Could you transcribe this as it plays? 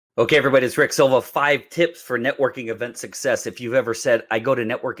Okay, everybody, it's Rick Silva. 5 tips for networking event success. If you've ever said, I go to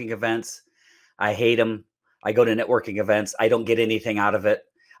networking events, I hate them. I go to networking events, I don't get anything out of it.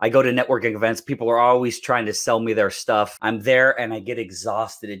 I go to networking events, people are always trying to sell me their stuff. I'm there and I get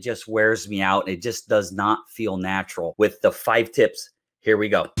exhausted. It just wears me out. It just does not feel natural. With the 5 tips, here we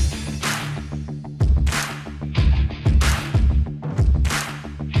go.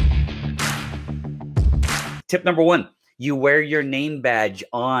 Tip number 1. You wear your name badge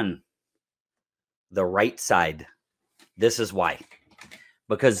on the right side. This is why.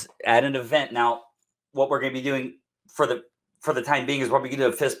 Because at an event, now, what we're going to be doing for the time being is we're going to do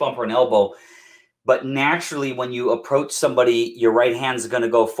a fist bump or an elbow. But naturally, when you approach somebody, your right hand is going to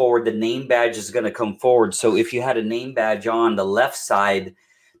go forward. The name badge is going to come forward. So if you had a name badge on the left side,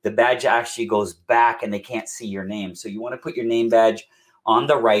 the badge actually goes back and they can't see your name. So you want to put your name badge on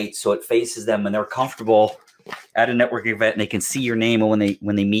the right so it faces them and they're comfortable at a networking event and they can see your name. And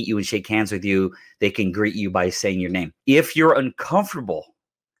when they meet you and shake hands with you, they can greet you by saying your name. If you're uncomfortable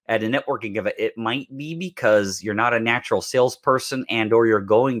at a networking event, it might be because you're not a natural salesperson and or you're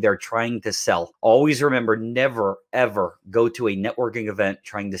going there trying to sell. Always remember, never, ever go to a networking event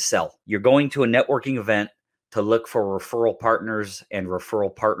trying to sell. You're going to a networking event to look for referral partners and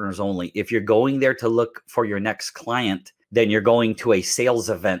referral partners only. If you're going there to look for your next client, then you're going to a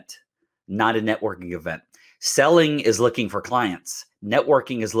sales event, not a networking event. Selling is looking for clients.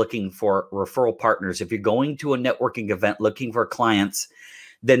 Networking is looking for referral partners. If you're going to a networking event looking for clients,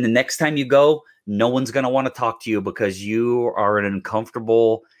 then the next time you go, no one's going to want to talk to you because you are an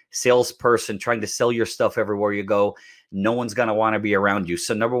uncomfortable salesperson trying to sell your stuff everywhere you go. No one's going to want to be around you.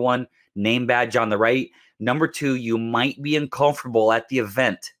 So number 1, name badge on the right. Number 2, you might be uncomfortable at the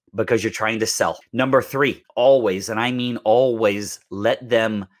event because you're trying to sell. Number 3, always, and I mean always, let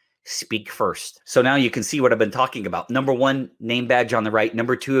them speak first. So now you can see what I've been talking about. Number 1, name badge on the right.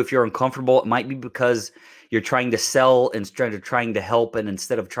 Number 2, if you're uncomfortable, it might be because you're trying to sell instead of trying to help and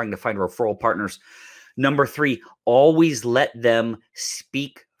instead of trying to find referral partners. Number 3, always let them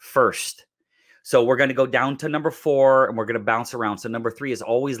speak first. So we're going to go down to number 4 and we're going to bounce around. So number 3 is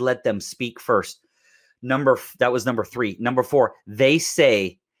always let them speak first. That was number 3. Number 4, they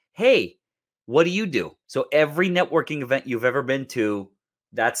say, hey, what do you do? So every networking event you've ever been to,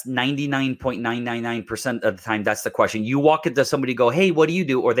 that's 99.999% of the time, that's the question. You walk into somebody, go, hey, what do you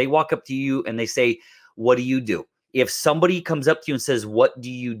do? Or they walk up to you and they say, what do you do? If somebody comes up to you and says, what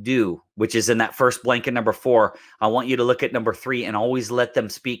do you do? Which is in that first blanket, number 4, I want you to look at number 3 and always let them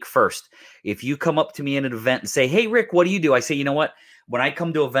speak first. If you come up to me in an event and say, hey, Rick, what do you do? I say, you know what? When I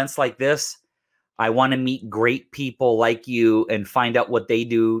come to events like this, I want to meet great people like you and find out what they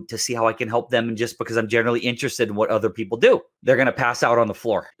do to see how I can help them. And just because I'm generally interested in what other people do, they're going to pass out on the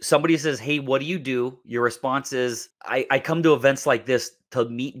floor. Somebody says, hey, what do you do? Your response is, I come to events like this to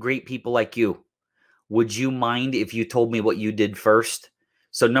meet great people like you. Would you mind if you told me what you did first?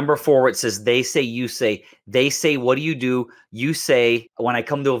 So number 4, it says, they say, you say. They say, what do you do? You say, when I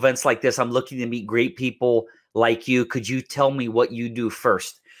come to events like this, I'm looking to meet great people like you. Could you tell me what you do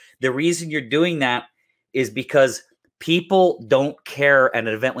first? The reason you're doing that is because people don't care at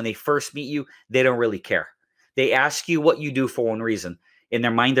an event when they first meet you. They don't really care. They ask you what you do for one reason. In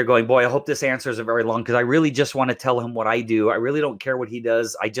their mind, they're going, boy, I hope this answer isn't very long because I really just want to tell him what I do. I really don't care what he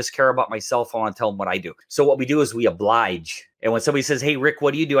does. I just care about myself. I want to tell him what I do. So what we do is we oblige. And when somebody says, hey, Rick,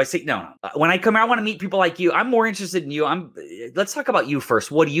 what do you do? I say, no. When I come here, I want to meet people like you. I'm more interested in you. Let's talk about you first.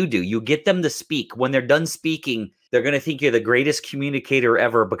 What do? You get them to speak. When they're done speaking, they're going to think you're the greatest communicator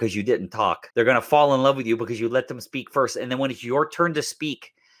ever because you didn't talk. They're going to fall in love with you because you let them speak first. And then when it's your turn to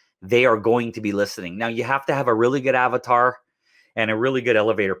speak, they are going to be listening. Now, you have to have a really good avatar and a really good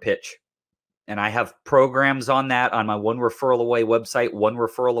elevator pitch. And I have programs on that on my One Referral Away website, One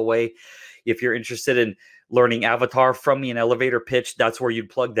Referral Away. If you're interested in learning avatar from me, an elevator pitch, that's where you'd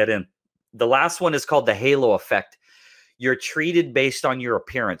plug that in. The last one is called the halo effect. You're treated based on your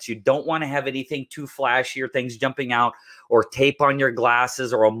appearance. You don't want to have anything too flashy or things jumping out or tape on your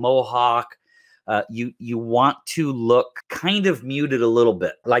glasses or a mohawk. You want to look kind of muted a little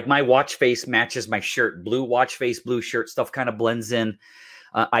bit. Like my watch face matches my shirt. Blue watch face, blue shirt, stuff kind of blends in.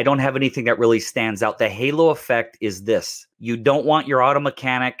 I don't have anything that really stands out. The halo effect is this. You don't want your auto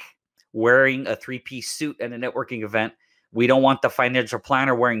mechanic wearing a 3-piece suit at a networking event. We don't want the financial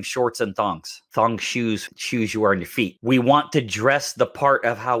planner wearing shorts and thongs. Thong shoes you wear on your feet. We want to dress the part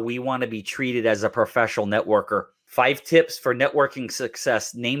of how we want to be treated as a professional networker. 5 tips for networking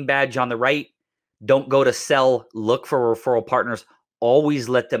success. Name badge on the right. Don't go to sell. Look for referral partners. Always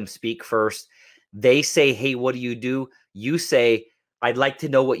let them speak first. They say, hey, what do you do? You say, I'd like to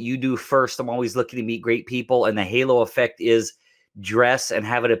know what you do first. I'm always looking to meet great people. And the halo effect is dress and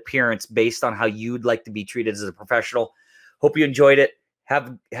have an appearance based on how you'd like to be treated as a professional. Hope you enjoyed it.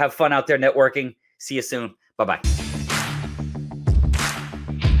 Have fun out there networking. See you soon. Bye-bye.